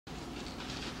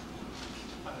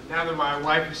Now that my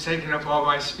wife has taken up all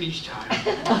my speech time.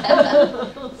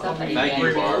 Thank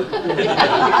you, Barb.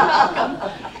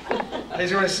 I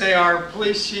just want to say our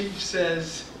police chief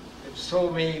has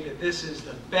told me that this is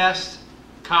the best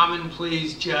common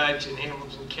pleas judge in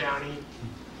Hamilton County.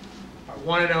 Our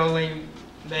one and only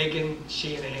Megan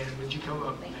Shanahan. Would you come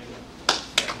up, Megan?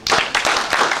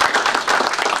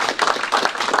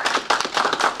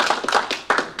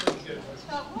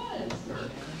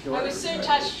 I was so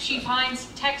touched. Chief Hines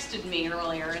texted me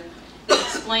earlier and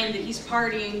explained that he's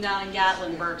partying down in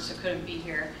Gatlinburg, so couldn't be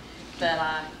here.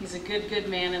 But he's a good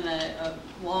man and a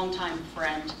longtime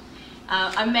friend.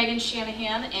 I'm Megan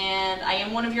Shanahan, and I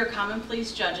am one of your common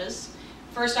pleas judges.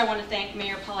 First, I want to thank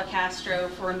Mayor Policastro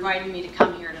for inviting me to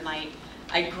come here tonight.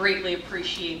 I greatly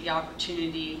appreciate the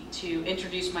opportunity to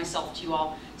introduce myself to you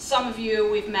all. Some of you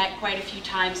we've met quite a few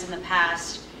times in the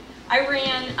past. I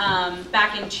ran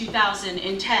back in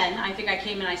 2010. I think I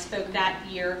came and I spoke that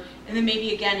year, and then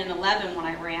maybe again in 11 when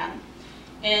I ran.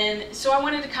 And so I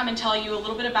wanted to come and tell you a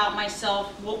little bit about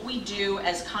myself, what we do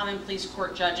as common pleas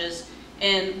court judges,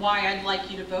 and why I'd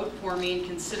like you to vote for me and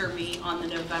consider me on the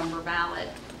November ballot.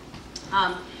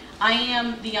 I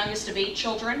am the youngest of 8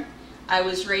 children. I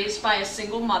was raised by a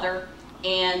single mother,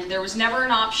 and there was never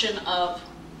an option of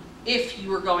if you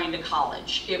were going to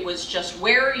college. It was just,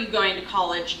 where are you going to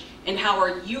college and how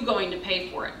are you going to pay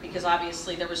for it? Because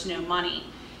obviously there was no money.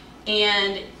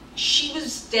 And she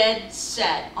was dead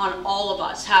set on all of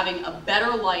us having a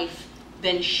better life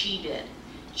than she did.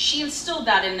 She instilled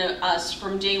that into us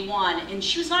from day one, and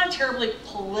she was not a terribly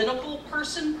political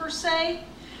person per se,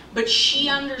 but she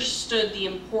understood the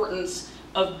importance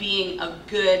of being a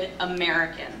good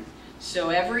American. So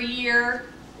every year,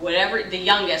 whatever, the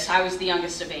youngest, I was the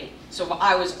youngest of 8, so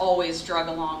I was always drug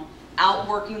along, out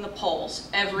working the polls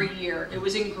every year. It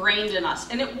was ingrained in us,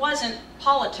 and it wasn't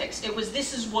politics. It was,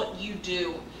 this is what you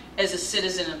do as a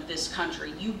citizen of this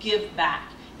country. You give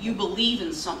back. You believe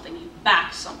in something. You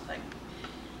back something.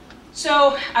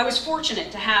 So I was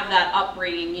fortunate to have that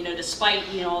upbringing, you know, despite,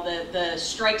 you know, the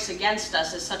strikes against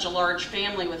us as such a large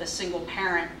family with a single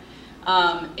parent.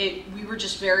 We were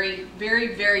just very,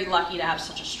 very, very lucky to have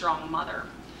such a strong mother.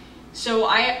 So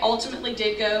I ultimately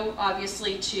did go,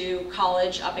 obviously, to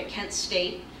college up at Kent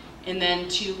State and then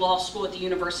to law school at the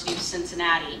University of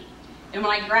Cincinnati. And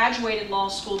when I graduated law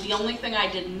school, the only thing I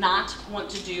did not want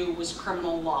to do was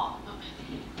criminal law.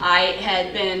 I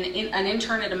had been an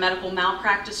intern at a medical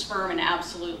malpractice firm and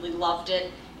absolutely loved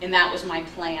it, and that was my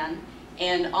plan.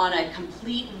 And on a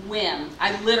complete whim,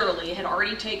 I literally had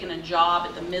already taken a job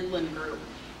at the Midland Group,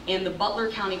 and the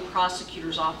Butler County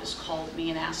Prosecutor's Office called me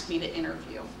and asked me to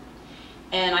interview.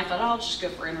 And I thought, oh, I'll just go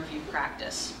for interview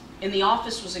practice. And the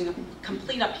office was in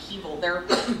complete upheaval.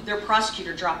 Their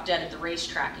prosecutor dropped dead at the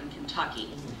racetrack in Kentucky.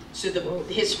 So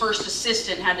his first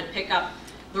assistant had to pick up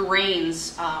the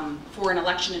reins for an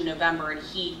election in November, and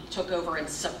he took over in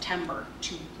September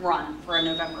to run for a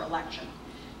November election.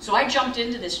 So I jumped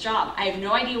into this job. I have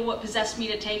no idea what possessed me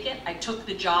to take it. I took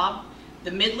the job.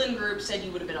 The Midland Group said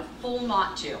you would have been a fool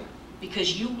not to,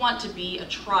 because you want to be a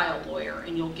trial lawyer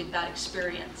and you'll get that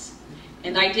experience.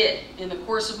 And I did. In the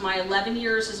course of my 11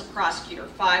 years as a prosecutor,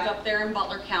 5 up there in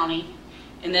Butler County,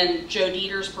 and then Joe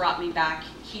Dieters brought me back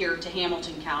here to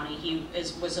Hamilton County. He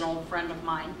was an old friend of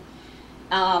mine.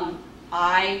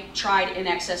 I tried in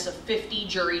excess of 50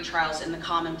 jury trials in the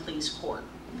common pleas court,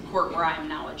 the court where I am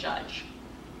now a judge.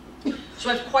 So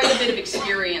I have quite a bit of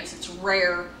experience. It's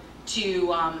rare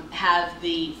to have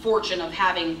the fortune of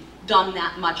having done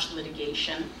that much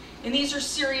litigation. And these are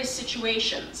serious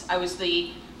situations. I was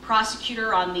the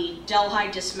prosecutor on the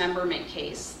Delhi dismemberment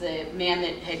case, the man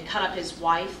that had cut up his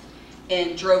wife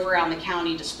and drove around the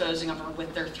county disposing of her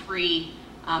with their 3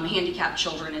 handicapped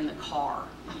children in the car,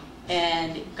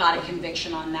 and got a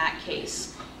conviction on that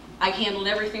case. I handled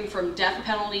everything from death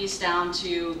penalties down to,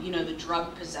 you know, the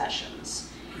drug possessions.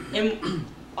 And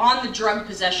on the drug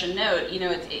possession note, you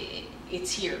know,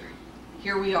 it's here.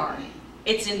 Here we are.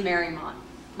 It's in Mariemont.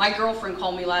 My girlfriend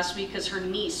called me last week because her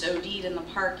niece OD'd in the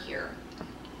park here.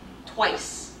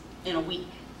 Twice in a week.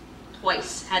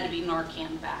 Twice had to be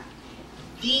Narcan back.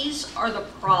 These are the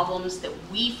problems that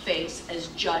we face as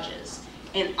judges.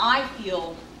 And I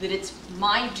feel that it's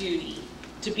my duty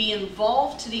to be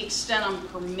involved to the extent I'm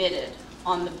permitted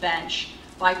on the bench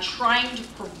by trying to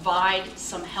provide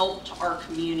some help to our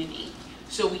community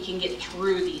so we can get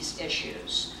through these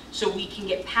issues, so we can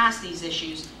get past these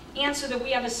issues, and so that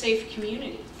we have a safe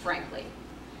community, frankly.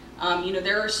 You know,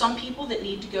 there are some people that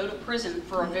need to go to prison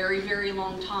for a very, very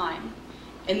long time.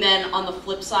 And then on the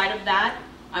flip side of that,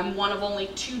 I'm one of only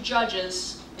 2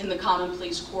 judges in the common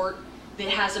pleas court that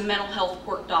has a mental health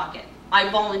court docket. I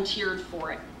volunteered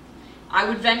for it. I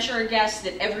would venture a guess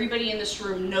that everybody in this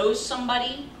room knows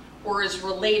somebody or is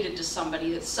related to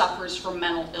somebody that suffers from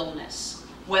mental illness,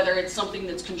 whether it's something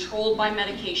that's controlled by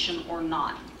medication or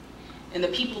not. And the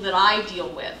people that I deal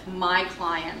with, my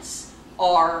clients,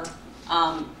 are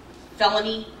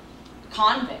felony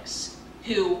convicts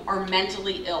who are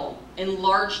mentally ill, and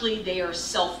largely they are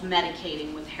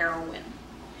self-medicating with heroin,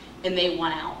 and they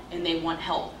want out and they want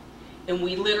help. And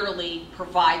we literally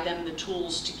provide them the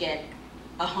tools to get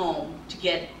a home, to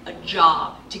get a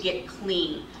job, to get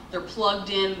clean. They're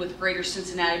plugged in with Greater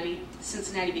Cincinnati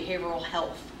Behavioral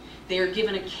Health. They are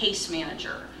given a case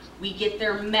manager. We get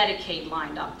their Medicaid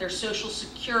lined up, their Social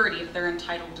Security if they're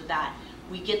entitled to that.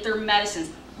 We get their medicines.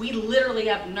 We literally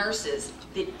have nurses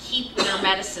that keep their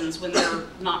medicines when they're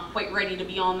not quite ready to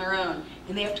be on their own,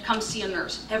 and they have to come see a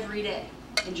nurse every day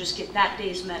and just get that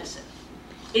day's medicine.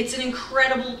 It's an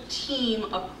incredible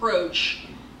team approach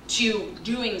to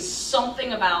doing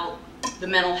something about the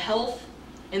mental health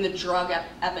and the drug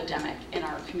epidemic in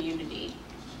our community.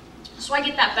 So I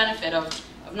get that benefit of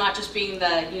not just being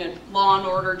the law and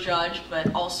order judge,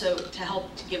 but also to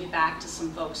help to give back to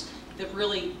some folks that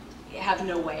really have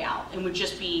no way out and would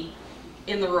just be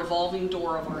in the revolving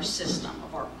door of our system,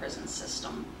 of our prison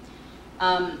system.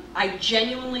 I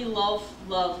genuinely love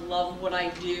what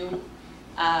I do.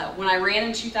 When I ran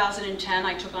in 2010,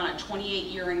 I took on a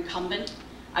 28-year incumbent.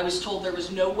 I was told there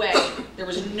was no way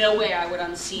I would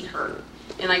unseat her,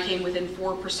 and I came within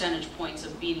 4 percentage points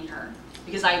of beating her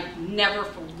because I never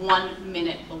for 1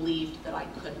 minute believed that I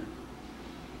couldn't.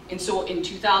 And so in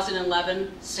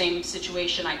 2011, same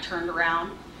situation, I turned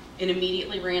around and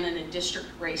immediately ran in a district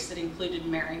race that included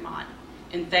Mariemont.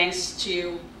 And thanks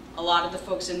to a lot of the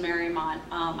folks in Mariemont,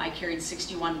 I carried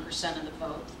 61% of the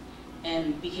vote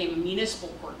and became a municipal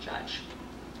court judge.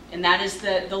 And that is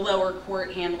the lower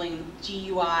court handling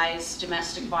DUIs,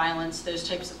 domestic violence, those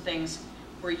types of things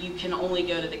where you can only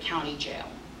go to the county jail.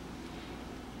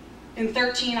 In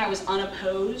 2013, I was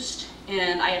unopposed,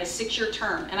 and I had a 6-year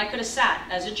term, and I could have sat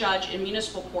as a judge in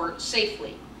municipal court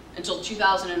safely until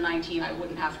 2019. I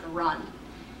wouldn't have to run.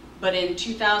 But in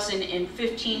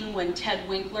 2015, when Ted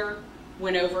Winkler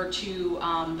went over to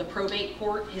the probate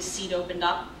court, his seat opened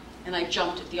up, and I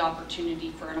jumped at the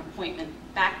opportunity for an appointment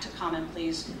back to Common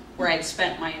Pleas, where I'd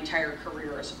spent my entire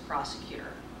career as a prosecutor.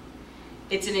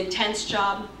 It's an intense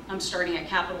job. I'm starting a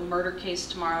capital murder case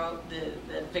tomorrow. The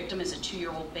victim is a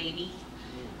 2-year-old baby.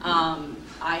 I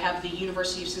have the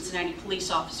University of Cincinnati police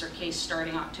officer case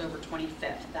starting October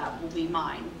 25th. That will be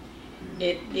mine.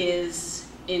 It is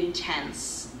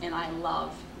intense, and I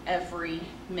love every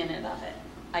minute of it.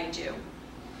 I do.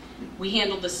 We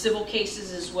handled the civil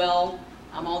cases as well.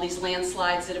 All these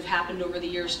landslides that have happened over the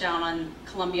years down on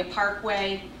Columbia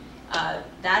Parkway,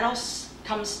 that all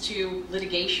comes to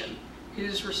litigation.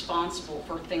 Who's responsible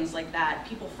for things like that?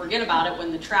 People forget about it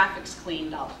when the traffic's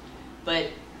cleaned up, but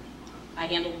I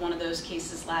handled one of those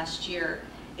cases last year.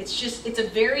 It's a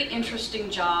very interesting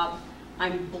job.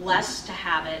 I'm blessed to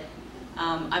have it.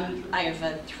 I have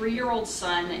a 3-year-old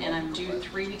son, and I'm due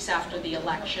 3 weeks after the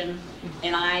election,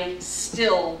 and I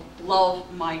still love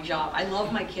my job. I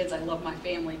love my kids, I love my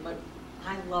family, but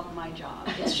I love my job.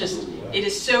 It's just, it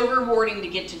is so rewarding to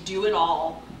get to do it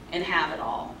all and have it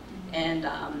all. And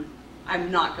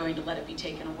I'm not going to let it be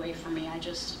taken away from me. I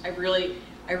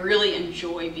really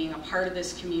enjoy being a part of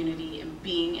this community and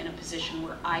being in a position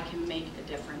where I can make a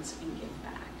difference and give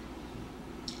back.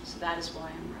 So that is why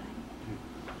I'm running.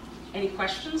 Any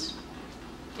questions?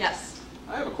 Yes.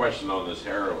 I have a question on this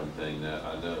heroin thing. That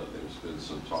I know there's been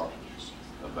some talk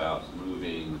about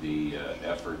moving the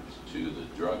effort to the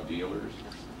drug dealers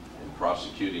and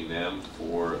prosecuting them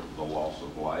for the loss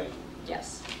of life.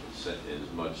 Yes. As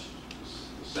much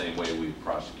the same way we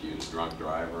prosecute a drunk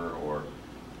driver or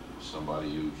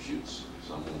somebody who shoots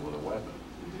someone with a weapon.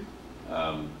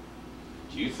 Mm-hmm.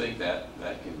 Do you think that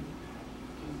can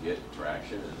get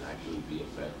traction and actually be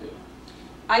effective?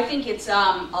 I think it's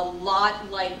a lot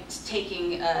like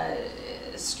scooping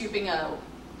a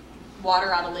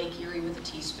water out of Lake Erie with a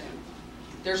teaspoon.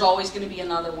 There's always going to be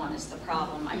another one is the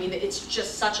problem. I mean, it's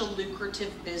just such a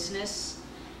lucrative business.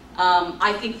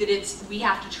 I think that we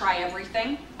have to try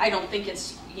everything. I don't think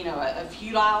it's a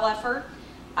futile effort.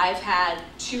 I've had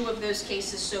 2 of those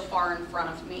cases so far in front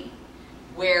of me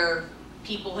where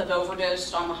people have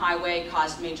overdosed on the highway,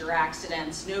 caused major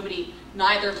accidents.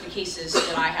 Neither of the cases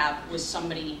that I have did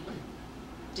somebody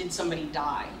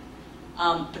die,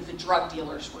 but the drug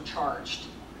dealers were charged.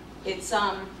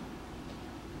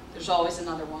 There's always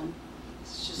another one.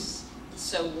 It's just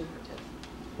so lucrative.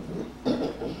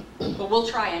 But we'll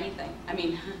try anything. I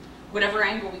mean, whatever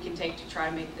angle we can take to try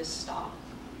to make this stop.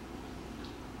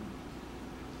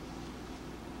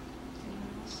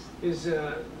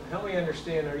 Help me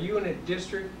understand, are you in a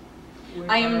district?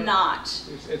 I am not.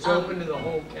 It's open to the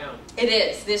whole county? It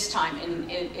is this time, and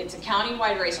it's a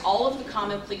county-wide race. All of the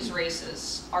common pleas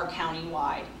races are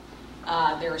county-wide.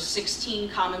 There are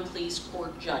 16 common pleas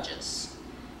court judges.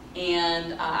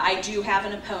 And I do have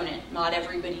an opponent, not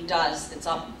everybody does, that's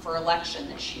up for election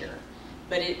this year.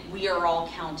 But we are all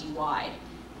county-wide.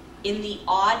 In the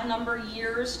odd number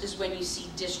years is when you see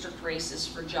district races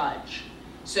for judge.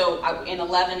 So in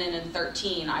 11 and in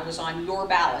 13, I was on your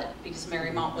ballot because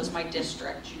Mariemont was my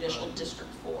district, Judicial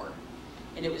District 4.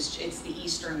 And it's the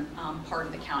eastern part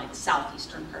of the county, the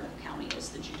southeastern part of the county is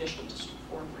the Judicial District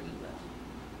 4 where you live.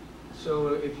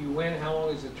 So if you win, how long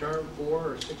is the term, 4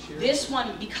 or 6 years? This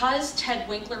one, because Ted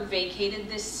Winkler vacated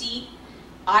this seat,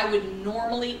 I would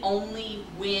normally only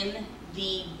win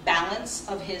the balance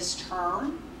of his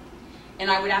term,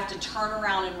 and I would have to turn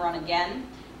around and run again.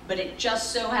 But it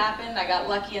just so happened, I got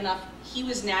lucky enough, he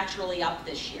was naturally up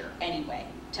this year anyway,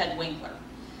 Ted Winkler.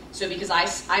 So because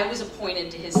I was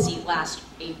appointed to his seat last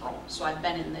April, so I've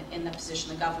been in the position,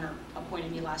 the governor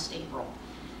appointed me last April.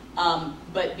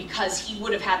 But because he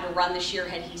would have had to run this year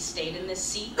had he stayed in this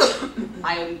seat,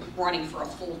 I am running for a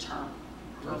full term,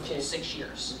 for a full 6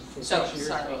 years. So,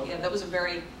 sorry, yeah, that was a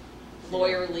very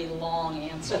lawyerly long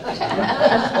answer.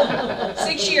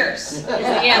 6 years is the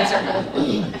answer.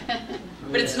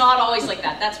 But it's not always like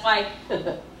that. That's why,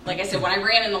 like I said, when I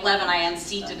ran in 11, I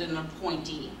unseated an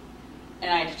appointee.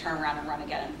 And I had to turn around and run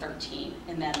again in 13.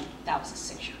 And then that was a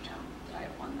 6-year term that I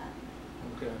had won that.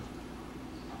 Okay.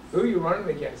 Who are you running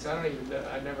against?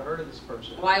 I've never heard of this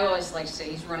person. Well, I always like to say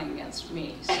he's running against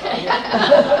me. So.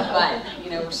 But,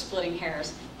 you know, we're splitting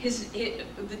hairs. The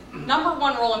number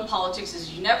one rule in politics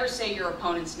is you never say your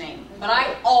opponent's name. But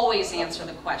I always answer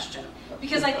the question.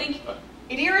 Because I think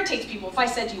it irritates people if I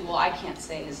said to you, well, I can't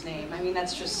say his name. I mean,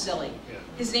 that's just silly.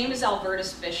 His name is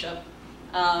Albertus Bishop.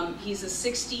 He's a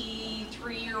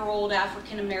 63-year-old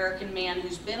African-American man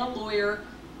who's been a lawyer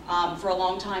for a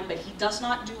long time, but he does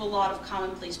not do a lot of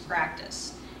common pleas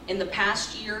practice. In the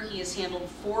past year, he has handled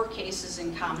 4 cases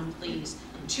in common pleas,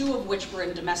 2 of which were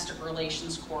in domestic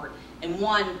relations court, and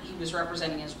 1 he was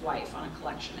representing his wife on a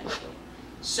collection issue.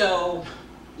 So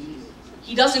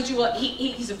he doesn't do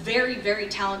he's a very, very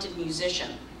talented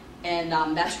musician, and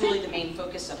that's really the main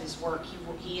focus of his work.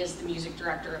 He is the music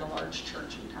director at a large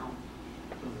church in town.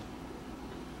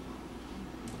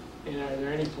 And are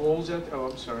there any polls out there?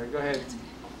 Oh, I'm sorry. Go ahead.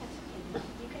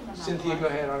 Cynthia, go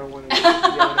ahead. I don't want to.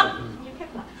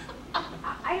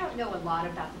 I don't know a lot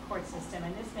about the court system,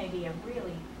 and this may be a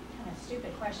really kind of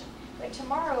stupid question. But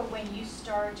tomorrow, when you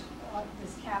start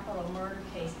this capital murder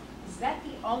case, is that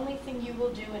the only thing you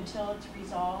will do until it's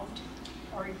resolved?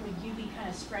 Or would you be kind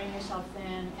of spraying yourself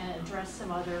thin and address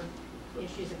some other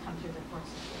issues that come through the court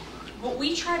system? What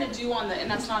we try to do and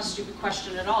that's not a stupid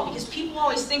question at all, because people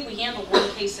always think we handle one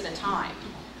case at a time.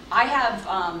 I have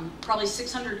probably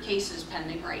 600 cases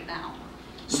pending right now.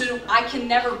 So I can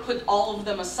never put all of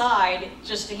them aside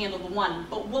just to handle the one.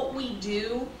 But what we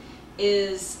do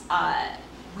is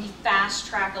we fast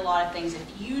track a lot of things. If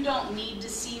you don't need to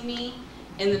see me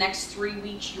in the next 3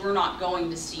 weeks, you're not going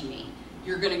to see me.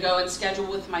 You're going to go and schedule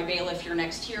with my bailiff your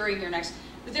next hearing,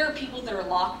 But there are people that are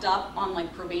locked up on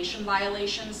like probation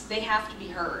violations. They have to be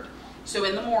heard. So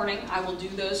in the morning, I will do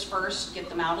those first, get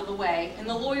them out of the way, and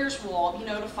the lawyers will all be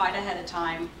notified ahead of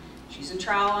time. She's in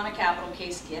trial on a capital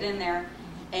case, get in there,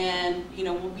 and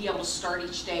we'll be able to start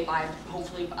each day by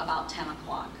hopefully about 10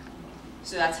 o'clock.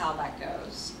 So that's how that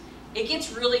goes. It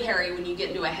gets really hairy when you get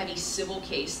into a heavy civil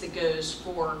case that goes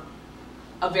for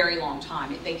a very long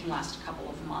time. They can last a couple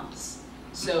of months.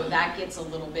 So that gets a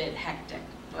little bit hectic,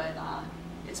 but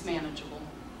it's manageable.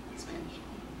 It's manageable.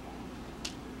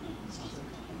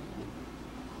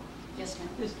 Yes, ma'am.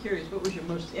 Just curious, what was your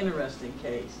most interesting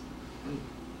case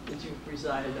that you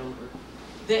presided over?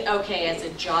 Okay, as a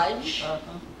judge?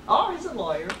 Or as a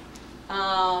lawyer?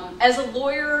 As a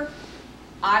lawyer,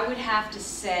 I would have to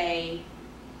say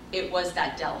it was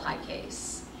that Delhi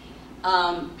case.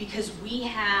 Because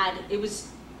it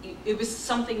was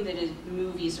something that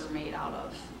movies are made out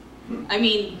of. I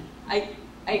mean,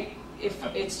 if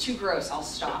it's too gross, I'll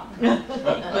stop.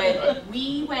 But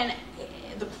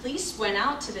the police went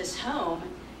out to this home,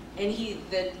 and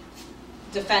the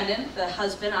defendant, the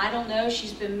husband, I don't know,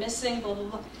 she's been missing, blah, blah,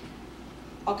 blah.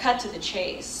 I'll cut to the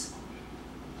chase.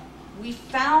 We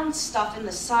found stuff in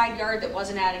the side yard that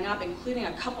wasn't adding up, including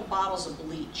a couple bottles of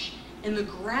bleach. And the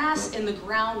grass in the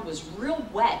ground was real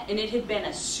wet, and it had been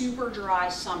a super dry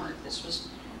summer. This was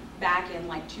back in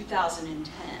like 2010.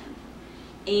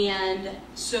 And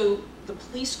so the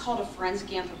police called a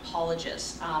forensic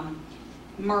anthropologist.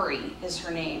 Murray is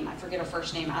her name, I forget her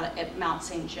first name, out at Mount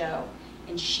St. Joe.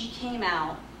 And she came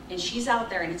out, and she's out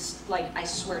there, and it's like, I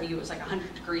swear to you, it was like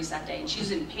 100 degrees that day. And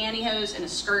she's in pantyhose and a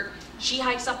skirt. She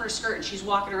hikes up her skirt, and she's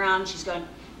walking around, and she's going,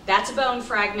 that's a bone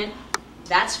fragment,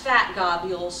 that's fat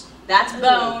globules, that's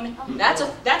bone, that's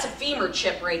a femur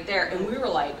chip right there. And we were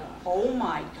like, oh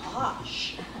my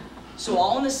gosh. So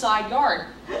all in the side yard,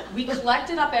 we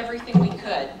collected up everything we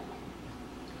could.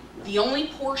 The only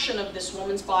portion of this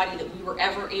woman's body that we were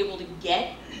ever able to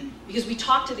get, because we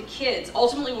talked to the kids,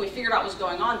 ultimately when we figured out what was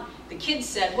going on, the kids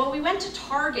said, well, we went to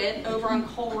Target over on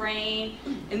Coleraine,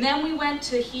 and then we went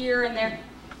to here and there.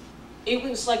 It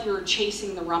was like we were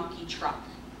chasing the Rumpke truck.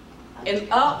 And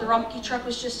oh, the Rumpke truck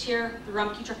was just here, the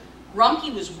Rumpke truck.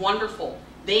 Rumpke was wonderful.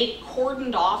 They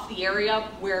cordoned off the area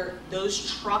where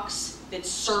those trucks that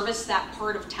service that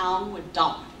part of town would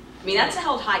dump. I mean, that's a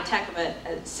hell high tech of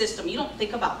a system. You don't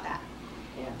think about that.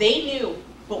 Yeah. They knew,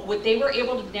 but what they were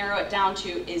able to narrow it down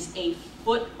to is a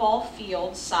football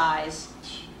field size,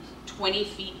 20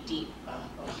 feet deep.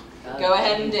 Go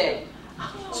ahead and dig.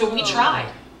 So we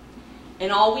tried.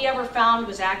 And all we ever found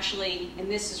was actually,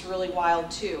 and this is really wild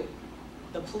too,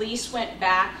 the police went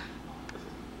back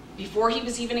before he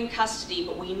was even in custody,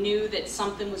 but we knew that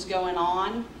something was going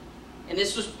on. And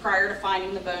this was prior to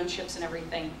finding the bone chips and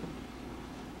everything.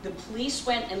 The police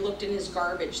went and looked in his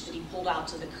garbage that he pulled out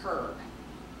to the curb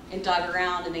and dug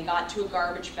around, and they got to a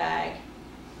garbage bag,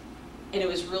 and it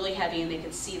was really heavy, and they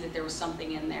could see that there was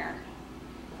something in there.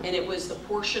 And it was the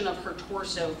portion of her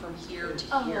torso from here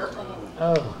to here.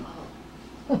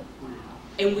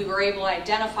 And we were able to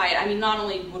identify it. I mean, not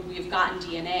only would we have gotten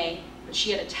DNA, but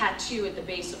she had a tattoo at the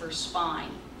base of her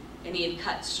spine, and he had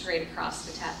cut straight across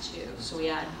the tattoo. So we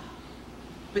had,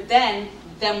 but then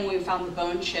when we found the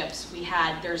bone chips,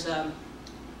 there's a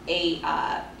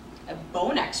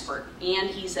bone expert, and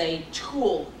he's a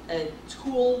tool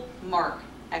mark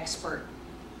expert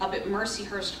up at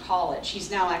Mercyhurst College. He's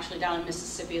now actually down in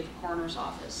Mississippi at the coroner's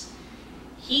office.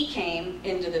 He came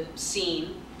into the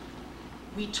scene.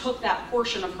 We took that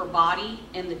portion of her body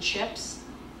and the chips,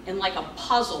 and like a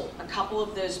puzzle, a couple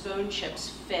of those bone chips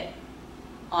fit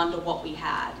onto what we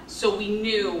had. So we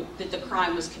knew that the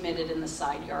crime was committed in the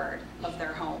side yard of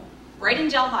their home, right in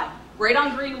Delhi, right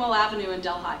on Greenwell Avenue in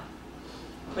Delhi.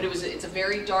 But it's a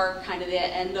very dark, kind of the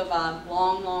end of a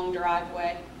long, long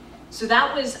driveway. So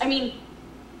that was, I mean,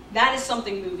 that is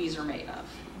something movies are made of.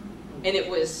 And it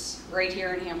was right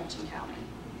here in Hamilton County.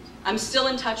 I'm still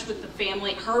in touch with the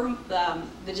family. The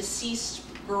deceased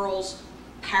girl's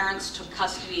parents took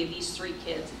custody of these 3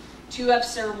 kids. 2 have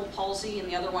cerebral palsy, and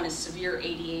the other one is severe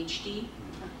ADHD.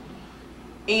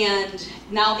 And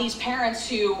now these parents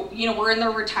who, were in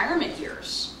their retirement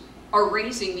years are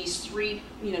raising these 3,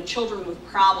 children with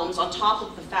problems on top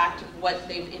of the fact of what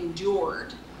they've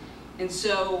endured. And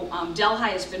so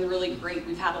Delhi has been really great.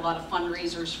 We've had a lot of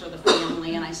fundraisers for the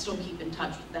family, and I still keep in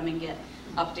touch with them and get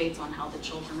updates on how the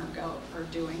children are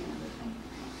doing and everything.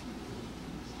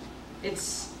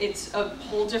 It's a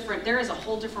whole different, there is a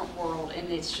whole different world, and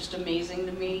it's just amazing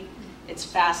to me. It's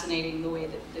fascinating the way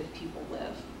that people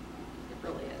live. It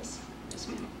really is. Yes,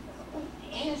 ma'am.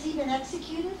 Has he been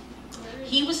executed?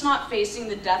 He was not facing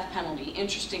the death penalty.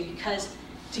 Interesting, because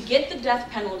to get the death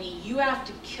penalty, you have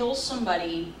to kill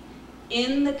somebody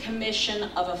in the commission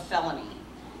of a felony.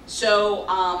 So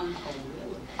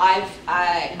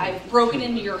I've broken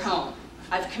into your home.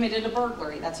 I've committed a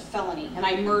burglary. That's a felony, and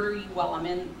I murder you while I'm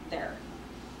in there.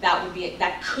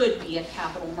 That could be a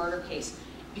capital murder case,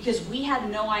 because we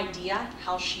had no idea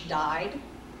how she died.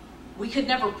 We could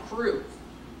never prove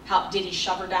did he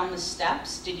shove her down the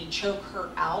steps? Did he choke her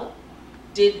out?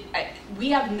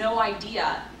 We have no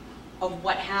idea of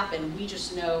what happened. We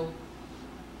just know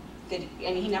that,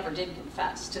 and he never did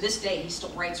confess. To this day, he still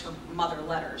writes her mother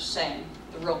letters saying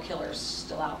the real killer's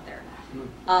still out there.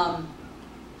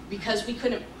 Because we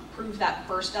couldn't prove that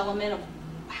first element of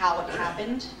how it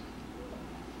happened,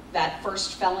 that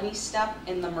first felony step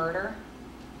in the murder,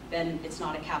 then it's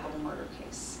not a capital murder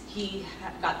case. He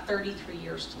got 33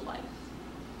 years to life.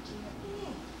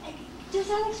 Does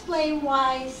that explain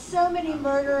why so many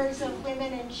murderers of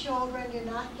women and children do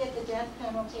not get the death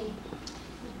penalty?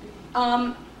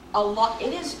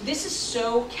 This is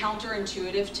so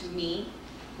counterintuitive to me.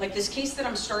 Like this case that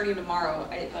I'm starting tomorrow,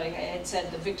 I had said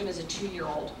the victim is a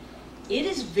 2-year-old. It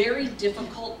is very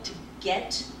difficult to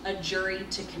get a jury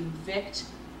to convict,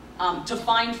 to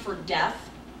find for death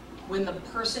when the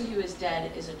person who is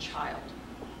dead is a child.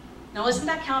 Now, isn't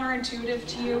that counterintuitive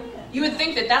to you? You would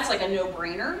think that that's like a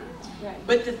no-brainer. Right.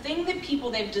 But the thing that people,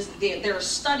 there are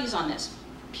studies on this.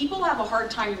 People have a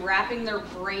hard time wrapping their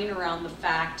brain around the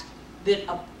fact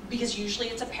that, because usually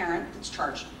it's a parent that's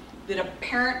charged, that a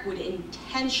parent would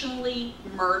intentionally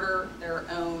murder their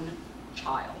own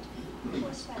child.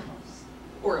 Or spouse.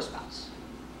 Or a spouse.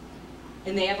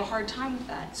 And they have a hard time with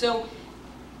that. So,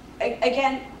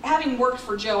 again, having worked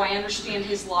for Joe, I understand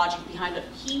his logic behind it.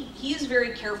 He is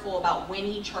very careful about when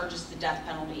he charges the death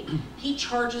penalty. He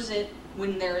charges it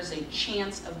when there is a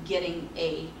chance of getting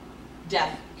a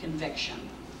death conviction.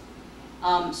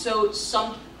 So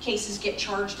some cases get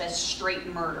charged as straight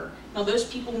murder. Now those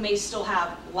people may still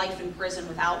have life in prison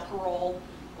without parole,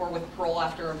 or with parole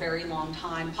after a very long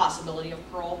time, possibility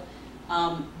of parole.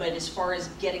 But as far as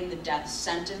getting the death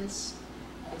sentence,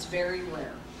 it's very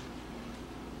rare.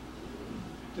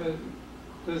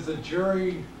 Does the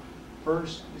jury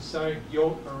first decide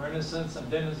guilt or innocence, and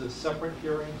then is a separate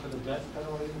hearing for the death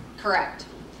penalty? Correct.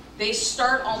 They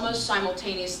start almost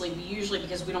simultaneously, usually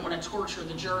because we don't want to torture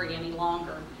the jury any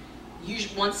longer.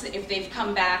 Usually, if they've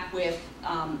come back with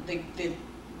the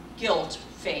guilt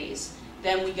phase,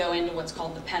 then we go into what's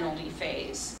called the penalty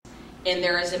phase. And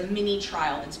there is a mini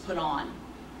trial that's put on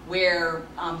where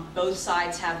both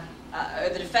sides have,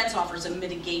 the defense offers a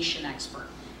mitigation expert.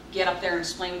 Get up there and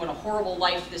explain what a horrible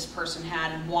life this person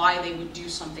had and why they would do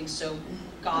something so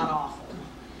god-awful.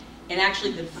 And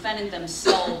actually the defendant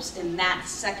themselves in that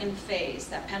second phase,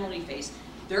 that penalty phase,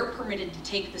 they're permitted to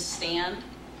take the stand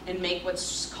and make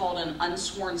what's called an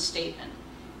unsworn statement,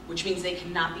 which means they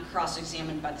cannot be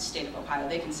cross-examined by the state of Ohio.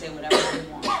 They can say whatever they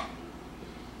want.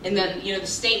 And then, the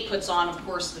state puts on, of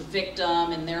course, the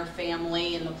victim and their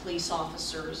family and the police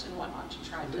officers and whatnot to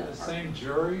try to... The same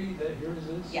jury that hears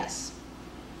this? Yes.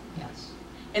 Yes.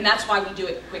 And that's why we do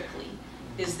it quickly,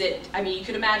 is that, you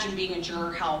could imagine being a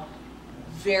juror how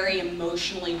very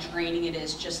emotionally draining it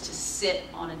is just to sit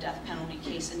on a death penalty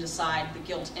case and decide the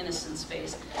guilt-innocence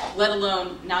phase, let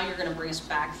alone now you're going to bring us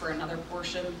back for another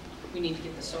portion. We need to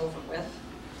get this over with.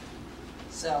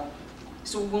 So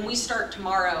when we start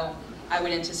tomorrow, I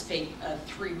would anticipate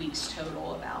 3 weeks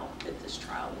total about that this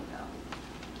trial will go.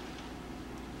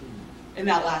 And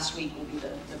that last week will be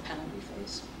the penalty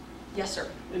phase. Yes, sir.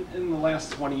 In the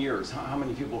last 20 years, how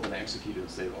many people have been executed in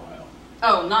the state of Ohio?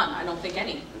 Oh, none. I don't think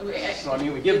any. So,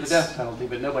 we give the death penalty,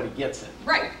 but nobody gets it.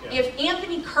 Right. Yeah. If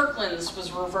Anthony Kirkland's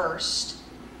was reversed,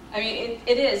 it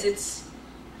is.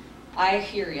 I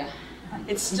hear you.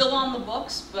 It's still on the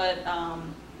books, but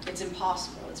it's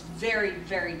impossible. It's very,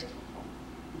 very difficult.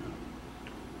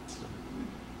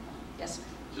 Yes, sir.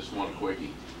 Just one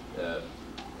quickie.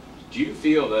 Do you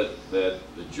feel that the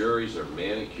juries are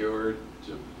manicured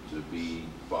to be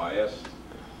biased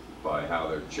by how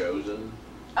they're chosen?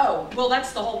 Oh, well,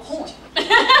 that's the whole point.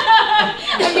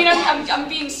 I'm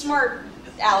being smart,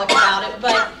 Alec, about it,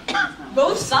 but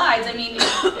both sides,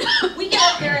 we get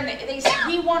up there and they say,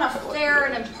 we want a fair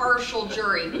and impartial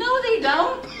jury. No, they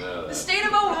don't. No, The state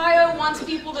of Ohio wants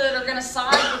people that are going to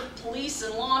side with police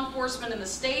and law enforcement in the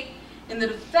state, and the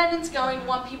defendant's going to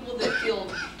want people that feel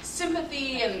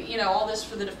sympathy and, all this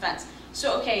for the defense.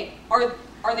 So, okay,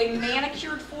 are they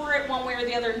manicured for it one way or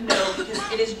the other? No, because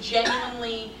it is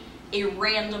genuinely a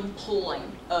random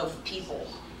pulling of people.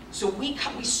 So we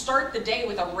start the day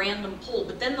with a random pull,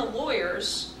 but then the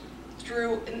lawyers,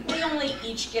 and they only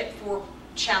each get 4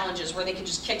 challenges where they can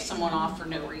just kick someone off for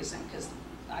no reason, because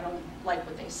I don't like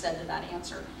what they said to that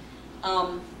answer.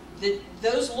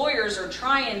 Those lawyers are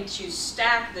trying to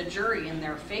stack the jury in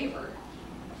their favor,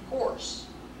 of course.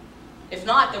 If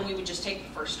not, then we would just take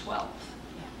the first 12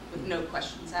 with no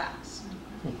questions asked.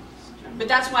 But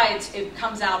that's why it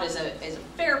comes out as a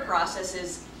fair process.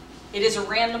 It is a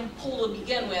random pool to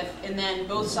begin with, and then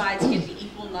both sides get the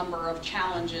equal number of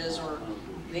challenges, or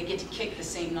they get to kick the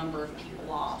same number of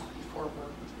people off before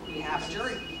we have a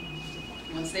jury.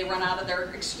 Once they run out of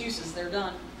their excuses, they're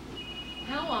done.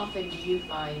 How often do you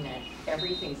find that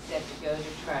everything's set to go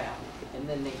to trial, and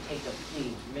then they take a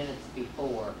plea minutes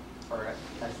before or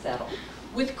a settle?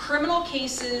 With criminal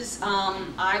cases,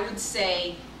 I would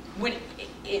say when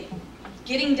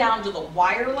getting down to the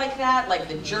wire like that, like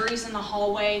the jury's in the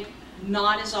hallway,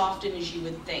 not as often as you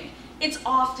would think. It's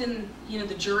often,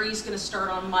 the jury's going to start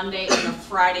on Monday, and the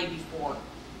Friday before,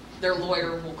 their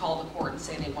lawyer will call the court and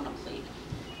say they want to plead.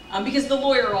 Because the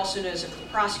lawyer also knows if the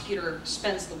prosecutor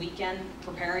spends the weekend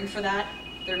preparing for that,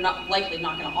 they're likely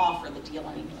not going to offer the deal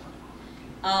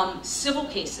anymore. Civil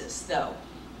cases, though,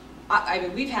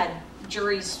 we've had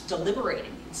juries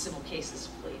deliberating in civil cases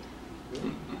to plead.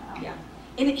 Yeah.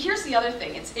 And here's the other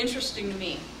thing. It's interesting to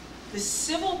me. The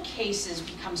civil cases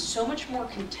become so much more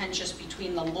contentious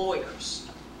between the lawyers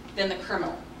than the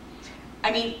criminal.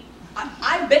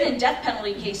 I've been in death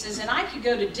penalty cases, and I could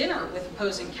go to dinner with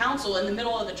opposing counsel in the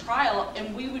middle of the trial,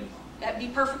 and we would that'd be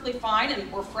perfectly fine,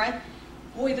 and we're friends.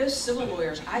 Boy, those civil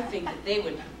lawyers, I think that they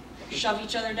would shove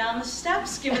each other down the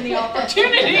steps given the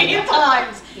opportunity at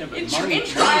times. Yeah, but In money-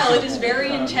 trial, it is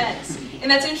very intense. And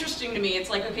that's interesting to me. It's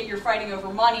like, okay, you're fighting over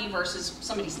money versus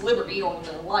somebody's liberty or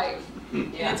their life.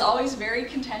 And it's always very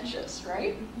contentious,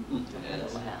 right?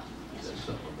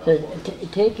 So,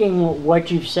 taking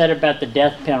what you've said about the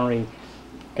death penalty,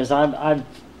 because I've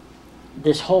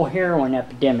this whole heroin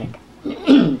epidemic,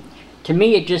 to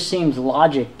me it just seems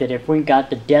logic that if we got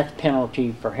the death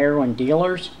penalty for heroin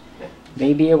dealers,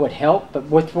 maybe it would help. But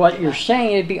with what you're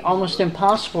saying, it'd be almost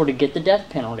impossible to get the death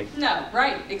penalty. No,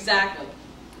 right, exactly.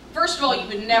 First of all, you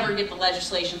would never get the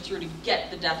legislation through to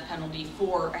get the death penalty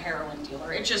for a heroin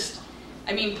dealer. It just,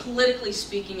 I mean, politically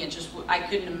speaking, it just, I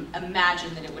couldn't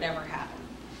imagine that it would ever happen.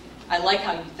 I like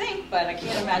how you think, but I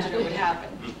can't imagine it would happen.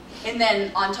 And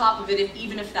then on top of it,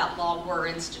 even if that law were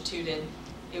instituted,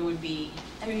 it would be,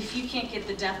 I mean, if you can't get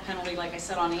the death penalty, like I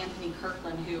said, on Anthony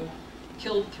Kirkland, who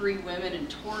killed 3 women and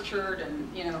tortured, and,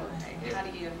 you know, how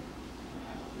do you,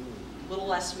 little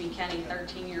less me, Kenny,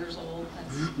 13 years old,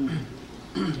 that's...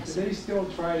 Do they still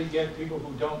try to get people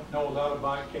who don't know a lot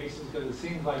about cases? Because it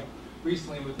seems like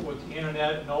recently with the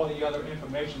internet and all the other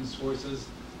information sources,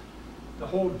 the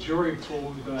whole jury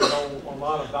pool is going to know a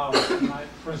lot about it.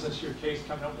 For instance, your case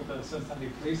coming up with the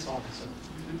Cincinnati police officer.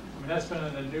 I mean, that's been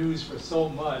in the news for so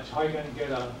much. How are you going to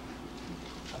get a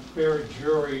fair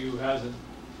jury who hasn't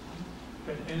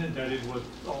been inundated with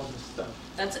all this stuff?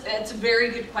 That's a very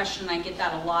good question. I get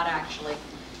that a lot, actually,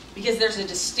 because there's a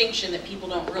distinction that people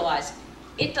don't realize.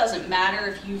 It doesn't matter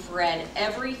if you've read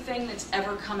everything that's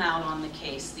ever come out on the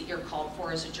case that you're called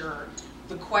for as a juror.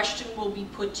 The question will be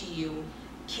put to you,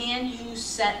 can you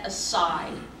set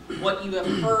aside what you have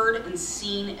heard and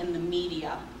seen in the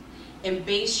media and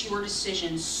base your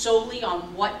decision solely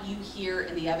on what you hear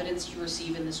and the evidence you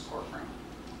receive in this courtroom?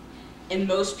 And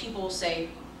most people will say,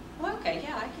 well, okay,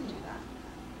 yeah, I can do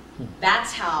that.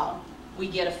 That's how we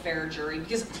get a fair jury,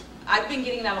 because I've been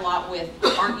getting that a lot with,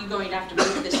 aren't you going to have to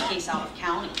move this case out of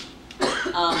county?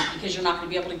 Because you're not going to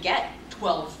be able to get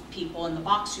 12 people in the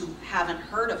box who haven't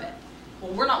heard of it.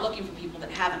 Well, we're not looking for people that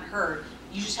haven't heard.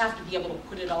 You just have to be able to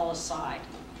put it all aside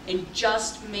and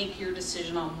just make your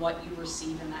decision on what you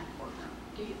receive in that courtroom.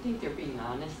 Do you think they're being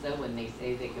honest, though, when they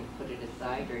say they can put it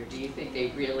aside? Or do you think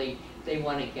they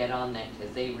want to get on that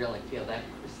because they really feel that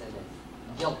person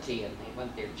is guilty and they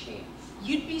want their chance?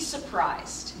 You'd be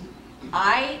surprised.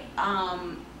 I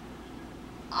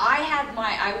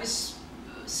was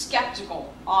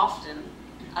skeptical often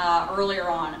earlier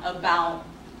on about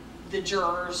the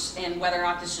jurors and whether or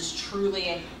not this is truly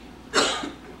a...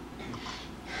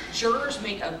 Jurors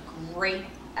make a great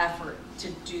effort to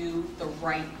do the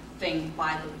right thing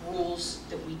by the rules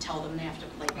that we tell them they have to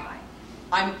play by.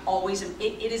 I'm always, it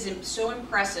is so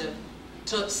impressive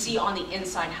to see on the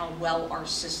inside how well our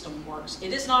system works.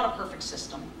 It is not a perfect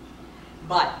system,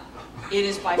 but it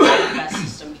is by far the best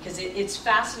system, because it's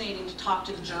fascinating to talk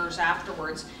to the jurors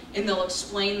afterwards, and they'll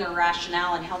explain their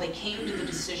rationale and how they came to the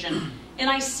decision. And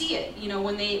I see it, you know,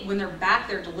 when they're back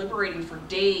there deliberating for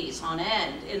days on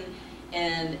end,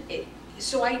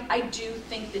 so I do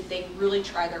think that they really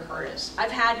try their hardest.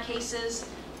 I've had cases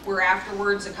where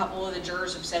afterwards a couple of the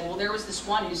jurors have said, well, there was this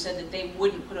one who said that they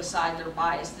wouldn't put aside their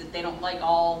bias, that they don't like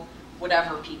all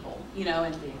whatever people, you know,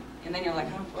 and then you're like,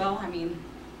 oh, well, I mean,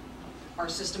 our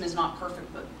system is not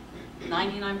perfect, but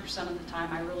 99% of the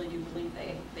time I really do believe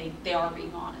they are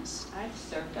being honest. I've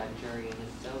served on jury and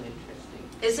it's so interesting.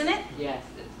 Isn't it? Yes,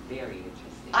 it's very interesting.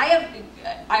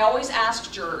 I always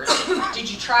ask jurors, did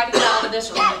you try to get out of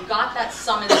this, or when you got that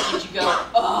summons, did you go,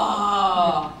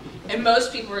 oh? And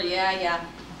most people are, yeah.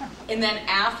 And then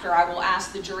after, I will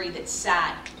ask the jury that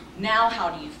sat, now how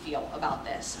do you feel about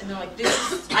this? And they're like,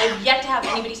 I've yet to have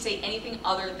anybody say anything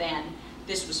other than,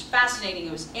 this was fascinating,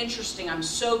 it was interesting, I'm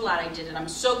so glad I did it, I'm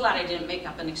so glad I didn't make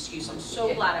up an excuse, I'm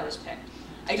so glad I was picked.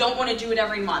 I don't want to do it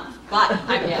every month, but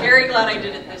I'm very glad I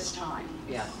did it this time.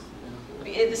 Yeah.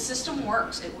 The system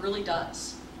works, it really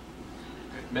does.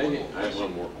 Megan, I have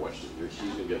one more question. She's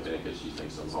going to get back because she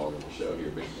thinks I'm hogging the show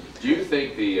here. But do you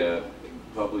think the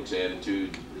public's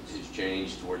attitude has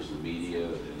changed towards the media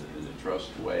in a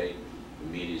trust way? The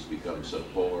media's become so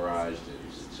polarized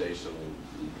and sensational,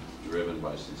 driven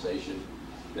by sensation,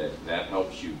 that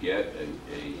helps you get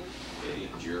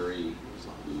a jury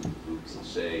who can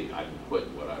say, I can put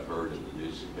what I've heard in the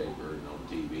newspaper and on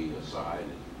TV aside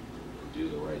and do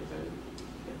the right thing?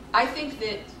 I think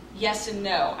that yes and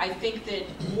no. I think that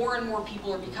more and more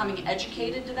people are becoming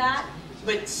educated to that,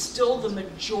 but still the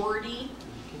majority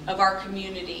of our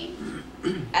community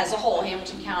as a whole,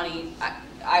 Hamilton County,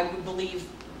 I would believe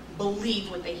believe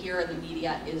what they hear in the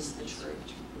media is the truth,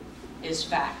 is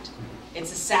fact.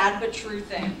 It's a sad but true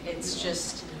thing. It's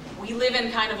just, we live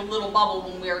in kind of a little bubble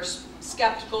when we're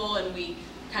skeptical and we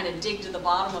kind of dig to the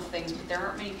bottom of things, but there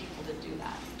aren't many people that do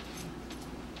that.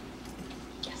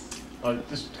 Yes?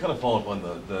 Just kind of follow up on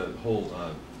the whole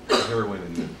heroin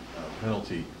and the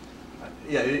penalty.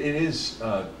 Yeah, it is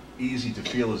easy to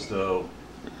feel as though,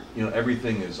 you know,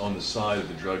 everything is on the side of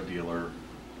the drug dealer.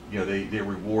 You know, they're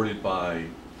rewarded by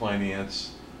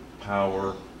finance,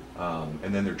 power,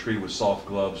 and then they're treated with soft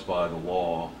gloves by the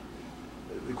law.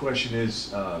 The question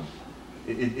is,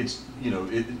 it's, you know,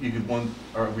 you could wonder,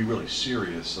 are we really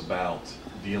serious about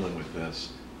dealing with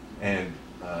this? And,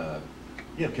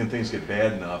 you know, can things get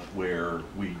bad enough where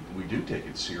we do take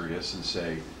it serious and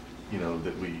say, you know,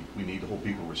 that we need to hold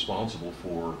people responsible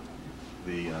for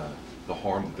the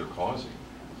harm that they're causing?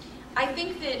 I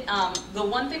think that the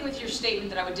one thing with your statement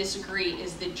that I would disagree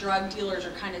is that drug dealers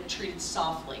are kind of treated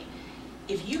softly.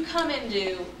 If you come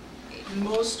into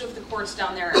most of the courts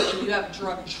down there and you have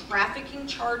drug trafficking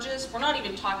charges, we're not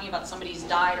even talking about somebody who's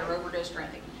died or overdosed or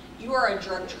anything. You are a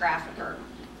drug trafficker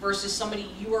versus somebody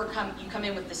you come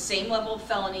in with the same level of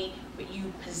felony, but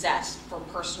you possess for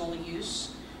personal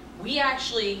use. We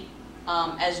actually,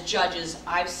 as judges,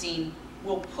 I've seen,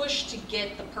 will push to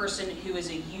get the person who is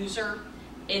a user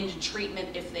into treatment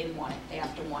if they want it. They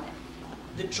have to want it.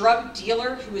 The drug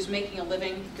dealer who is making a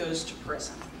living goes to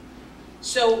prison.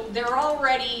 So they're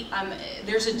already,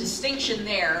 there's a distinction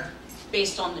there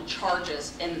based on the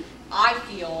charges, and I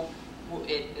feel,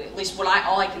 at least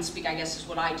all I can speak, I guess, is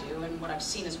what I do and what I've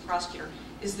seen as a prosecutor,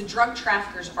 is the drug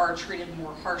traffickers are treated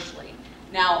more harshly.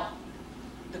 Now,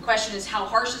 the question is, how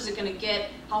harsh is it going to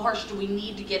get? How harsh do we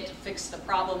need to get to fix the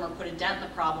problem or put a dent in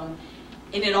the problem?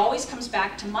 And it always comes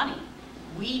back to money.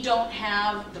 We don't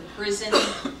have the prison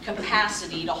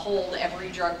capacity to hold every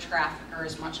drug trafficker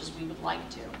as much as we would like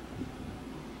to.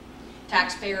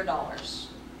 Taxpayer dollars.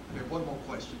 I have one more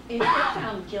question. If they're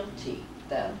found guilty,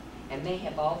 though, and they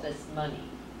have all this money,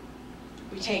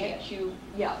 We take it. you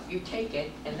take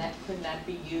it, and couldn't that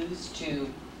be used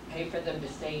to pay for them to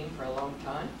stay in for a long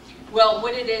time? Well,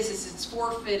 what it is it's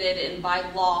forfeited, and by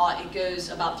law, it goes,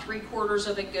 about 3/4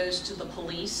 of it goes to the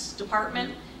police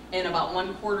department, and about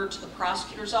 1/4 to the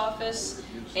prosecutor's office,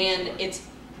 and it's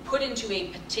put into a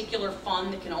particular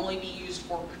fund that can only be used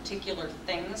for particular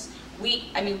things.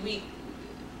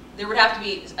 There would have to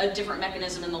be a different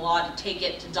mechanism in the law to take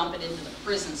it, to dump it into the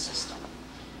prison system.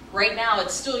 Right now,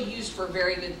 it's still used for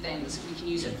very good things. We can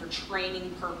use it for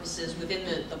training purposes within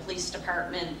the police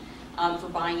department, for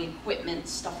buying equipment,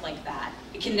 stuff like that.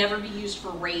 It can never be used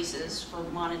for raises, for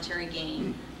monetary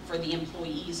gain for the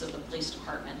employees of the police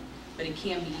department, but it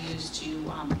can be used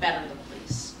to better the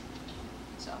police.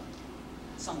 So,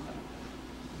 something.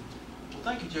 Well,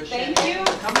 thank you, Judge Thank Shanahan, you.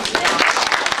 for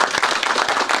coming.